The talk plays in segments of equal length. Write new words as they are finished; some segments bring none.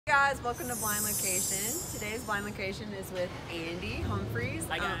guys, welcome to Blind Location. Today's Blind Location is with Andy Humphries.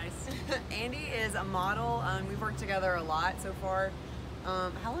 Hi guys. Andy is a model. We've worked together a lot so far.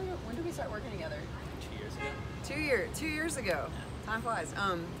 When did we start working together? 2 years ago. 2 years ago. Yeah. Time flies.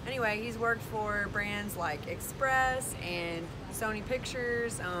 Anyway, he's worked for brands like Express and Sony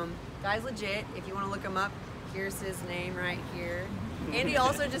Pictures. Guy's legit. If you want to look him up, here's his name right here. Andy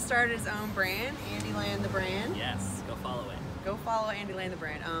also just started his own brand, Andyland the brand. Yes, go follow it. Go follow Andyland the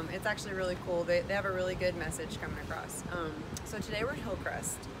brand. It's actually really cool. They have a really good message coming across. So today we're at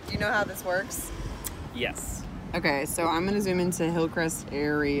Hillcrest. Do you know how this works? Yes. Okay, so I'm gonna zoom into Hillcrest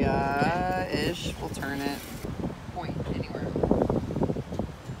area-ish. We'll turn it. Point anywhere.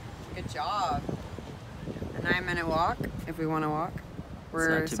 Good job. A 9-minute walk, if we want to walk.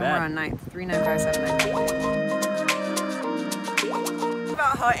 We're somewhere on 9th, 3957.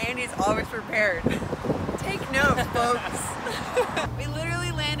 About how Andy's always prepared. Take note, folks. We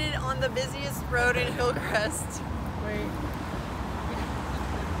literally landed on the busiest road in Hillcrest. Wait.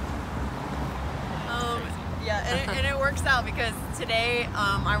 Yeah, and it works out because today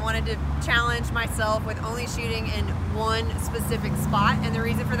I wanted to challenge myself with only shooting in one specific spot, and the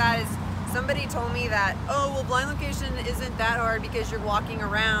reason for that is somebody told me that, oh, well, blind location isn't that hard because you're walking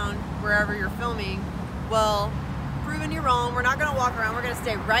around wherever you're filming. Well, proving you wrong. We're not gonna walk around. We're gonna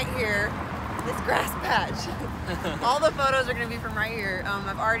stay right here, this grass patch. All the photos are gonna be from right here.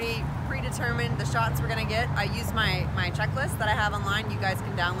 I've already predetermined the shots we're gonna get. I use my checklist that I have online. You guys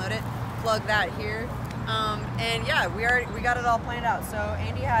can download it, plug that here. And yeah, we got it all planned out. So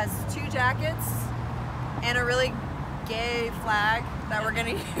Andy has 2 jackets and a really gay flag that we're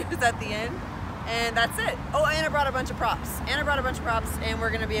gonna use at the end. And that's it. Oh, and I brought a bunch of props. And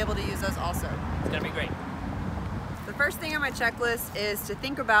we're gonna be able to use those also. It's gonna be great. The first thing on my checklist is to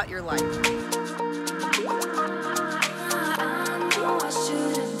think about your life.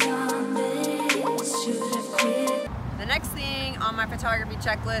 The next thing on my photography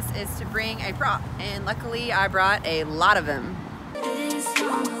checklist is to bring a prop, and luckily I brought a lot of them.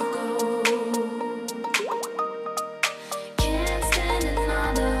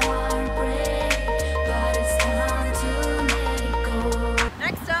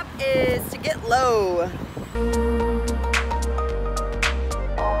 Next up is to get low.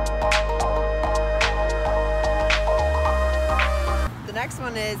 The next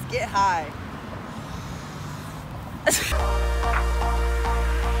one is get high.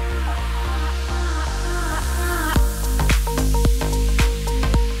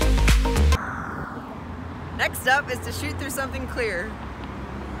 Next up is to shoot through something clear.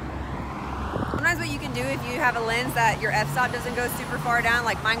 Sometimes what you can do if you have a lens that your f-stop doesn't go super far down,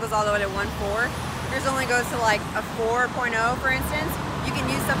 like mine goes all the way to 1.4, yours only goes to like a 4.0 for instance, you can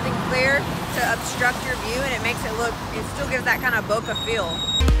use something clear to obstruct your view and it makes it look, it still gives that kind of bokeh feel.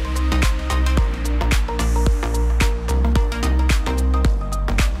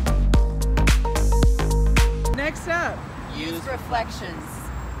 Next up, use reflections.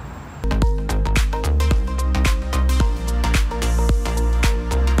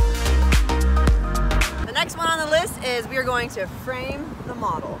 The next one on the list is we are going to frame the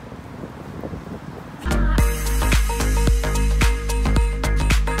model.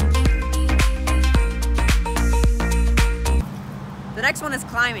 The next one is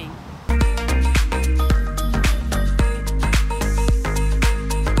climbing.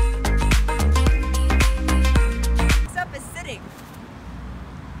 Next up is sitting.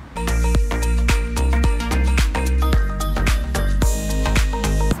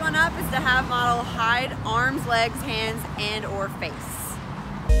 Next one up is to have model hide arms, legs, hands, and or face.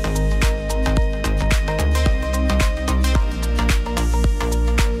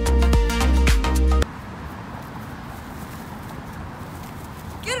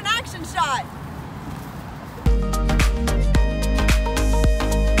 Get an action shot!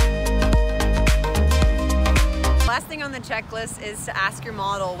 Last thing on the checklist is to ask your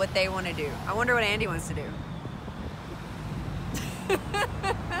model what they want to do. I wonder what Andy wants to do.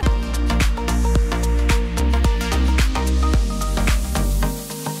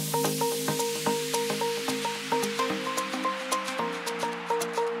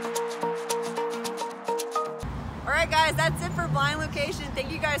 Alright guys, that's it for Blind Location.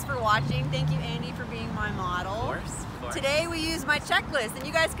 Thank you guys for watching. Thank you Andy for being my model. Of course. Today we use my checklist and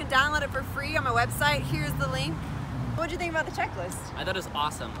you guys can download it for free on my website. Here's the link. What did you think about the checklist? I thought it was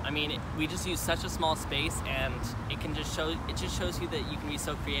awesome. I mean, we just use such a small space and it just shows you that you can be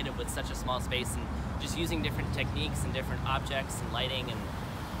so creative with such a small space and just using different techniques and different objects and lighting, and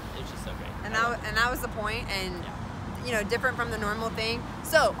it was just so great. And that was the point, and you know, different from the normal thing.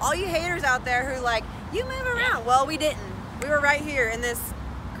 So all you haters out there who like, you move around. Well, we didn't. We were right here in this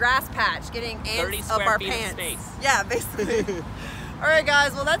grass patch, getting 30 ants up square our feet of pants. space. Yeah, basically. All right,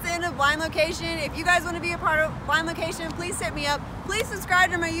 guys. Well, that's the end of Blind Location. If you guys want to be a part of Blind Location, please hit me up. Please subscribe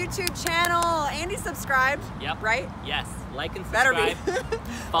to my YouTube channel. Andy subscribed. Yep. Right? Yes. Like and Better subscribe. be.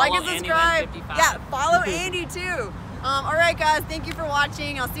 Follow Like and Andy subscribe. 55. Yeah, follow Andy too. All right, guys. Thank you for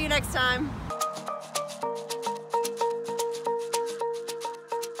watching. I'll see you next time.